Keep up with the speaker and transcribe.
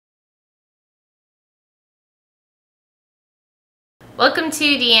Welcome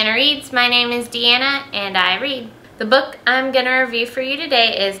to Deanna Reads. My name is Deanna and I read. The book I'm going to review for you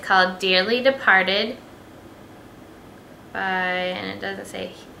today is called Dearly Departed and it doesn't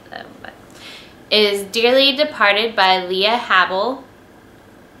say, but is Dearly Departed by Lia Habel.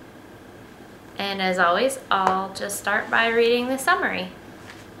 And as always, I'll just start by reading the summary.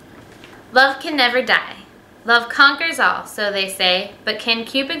 Love can never die. Love conquers all, so they say, but can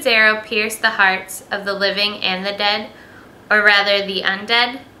Cupid's arrow pierce the hearts of the living and the dead, or rather the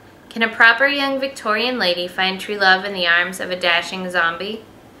undead? Can a proper young Victorian lady find true love in the arms of a dashing zombie?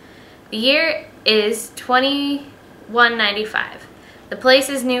 The year is 2195. The place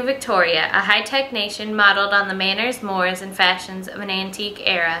is New Victoria, a high-tech nation modeled on the manners, mores, and fashions of an antique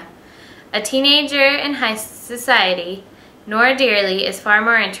era. A teenager in high society, Nora Dearly is far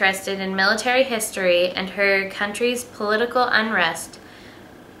more interested in military history and her country's political unrest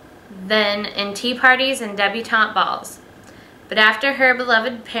than in tea parties and debutante balls. But after her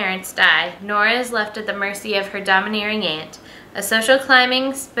beloved parents die, Nora is left at the mercy of her domineering aunt, a social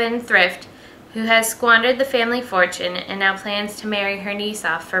climbing spendthrift who has squandered the family fortune and now plans to marry her niece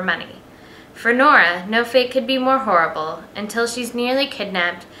off for money. For Nora, no fate could be more horrible, until she's nearly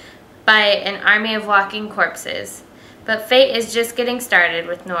kidnapped by an army of walking corpses. But fate is just getting started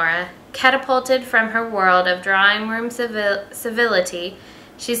with Nora. Catapulted from her world of drawing room civility,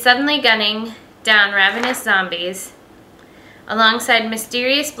 she's suddenly gunning down ravenous zombies alongside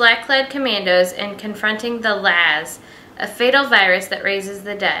mysterious black-clad commandos and confronting the Laz, a fatal virus that raises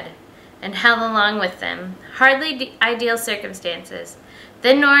the dead, and hell along with them. Hardly ideal circumstances.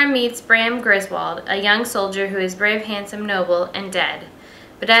 Then Nora meets Bram Griswold, a young soldier who is brave, handsome, noble, and dead.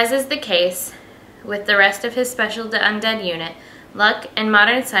 But as is the case with the rest of his special undead unit, luck and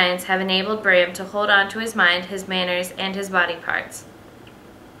modern science have enabled Bram to hold on to his mind, his manners, and his body parts.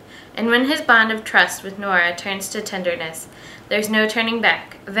 And when his bond of trust with Nora turns to tenderness, there's no turning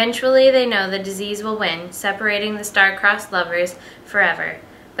back. Eventually they know the disease will win, separating the star-crossed lovers forever.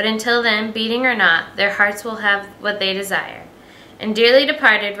 But until then, beating or not, their hearts will have what they desire. In Dearly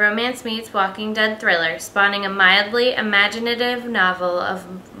Departed, romance meets Walking Dead thriller, spawning a mildly imaginative novel of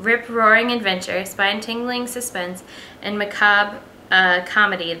rip-roaring adventure, spine-tingling suspense, and macabre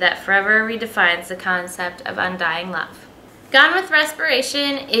comedy that forever redefines the concept of undying love. Gone with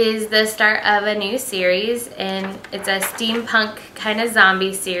Respiration is the start of a new series, and it's a steampunk kind of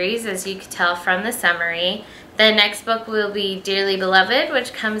zombie series, as you can tell from the summary. The next book will be Dearly Beloved,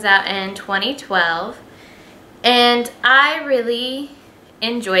 which comes out in 2012. And I really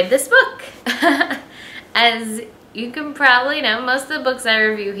enjoyed this book. As you can probably know, most of the books I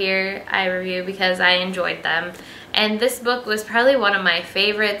review here, I review because I enjoyed them. And this book was probably one of my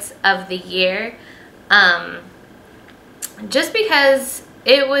favorites of the year. Just because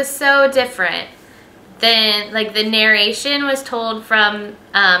it was so different. Like the narration was told from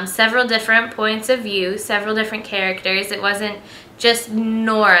several different points of view, several different characters. It wasn't just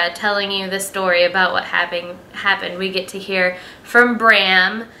Nora telling you the story about what happened. We get to hear from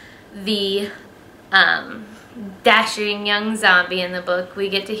Bram, the dashing young zombie in the book. We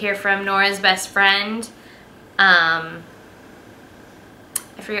get to hear from Nora's best friend. I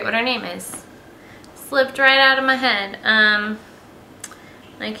forget what her name is. Slipped right out of my head.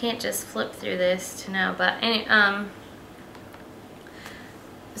 I can't just flip through this to know, but anyway,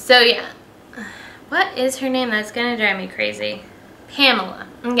 so yeah. What is her name? That's gonna drive me crazy. Pamela.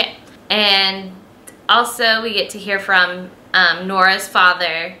 Okay. And also we get to hear from Nora's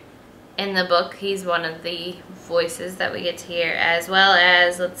father in the book. He's one of the voices that we get to hear, as well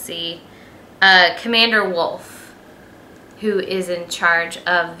as, let's see, Commander Wolf, who is in charge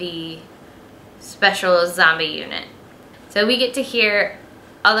of the special zombie unit. So we get to hear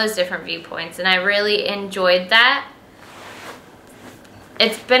all those different viewpoints, and I really enjoyed that.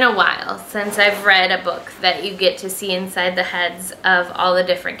 It's been a while since I've read a book that you get to see inside the heads of all the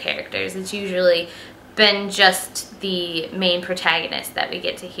different characters. It's usually been just the main protagonist that we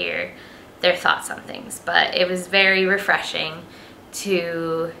get to hear their thoughts on things, but it was very refreshing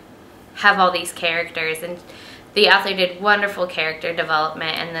to have all these characters, and the author did wonderful character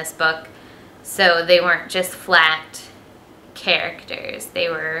development in this book, so they weren't just flat characters. They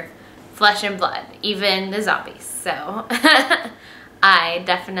were flesh and blood, even the zombies. So I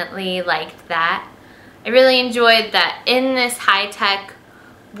definitely liked that. I really enjoyed that in this high-tech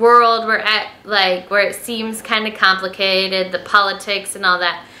world we're at, like, where it seems kind of complicated, the politics and all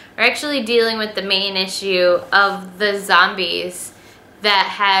that, we're actually dealing with the main issue of the zombies that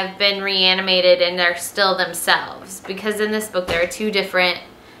have been reanimated and are still themselves. Because in this book there are two different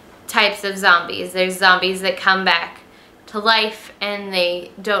types of zombies. There's zombies that come back to life and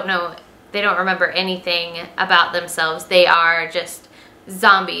they don't remember anything about themselves. They are just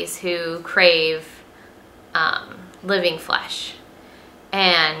zombies who crave living flesh.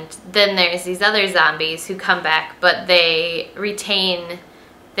 And then there's these other zombies who come back, but they retain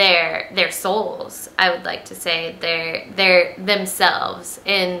their souls, I would like to say, their themselves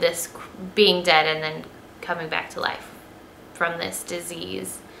in this being dead and then coming back to life from this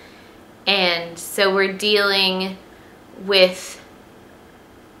disease. And so we're dealing with,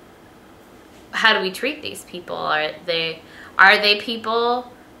 how do we treat these people? Are they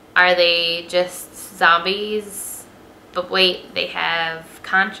people? Are they just zombies? But wait, they have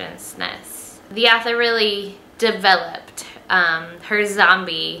consciousness. The author really developed her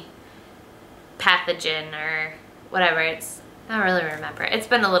zombie pathogen, or whatever. I don't really remember. It's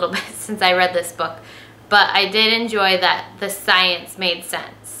been a little bit since I read this book, but I did enjoy that the science made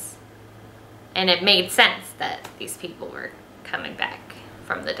sense. And it made sense that these people were coming back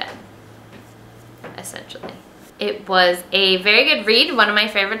from the dead, essentially. It was a very good read, one of my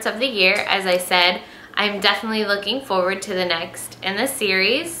favorites of the year. As I said, I'm definitely looking forward to the next in the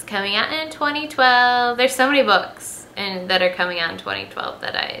series coming out in 2012. There's so many books that are coming out in 2012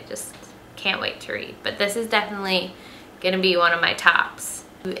 that I just can't wait to read. But this is definitely going to be one of my tops.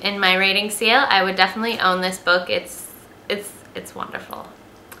 In my rating scale, I would definitely own this book. It's wonderful.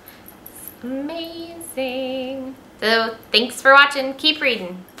 It's amazing. So thanks for watching. Keep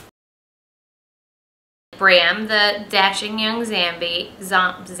reading. Bram, the dashing young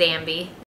zombie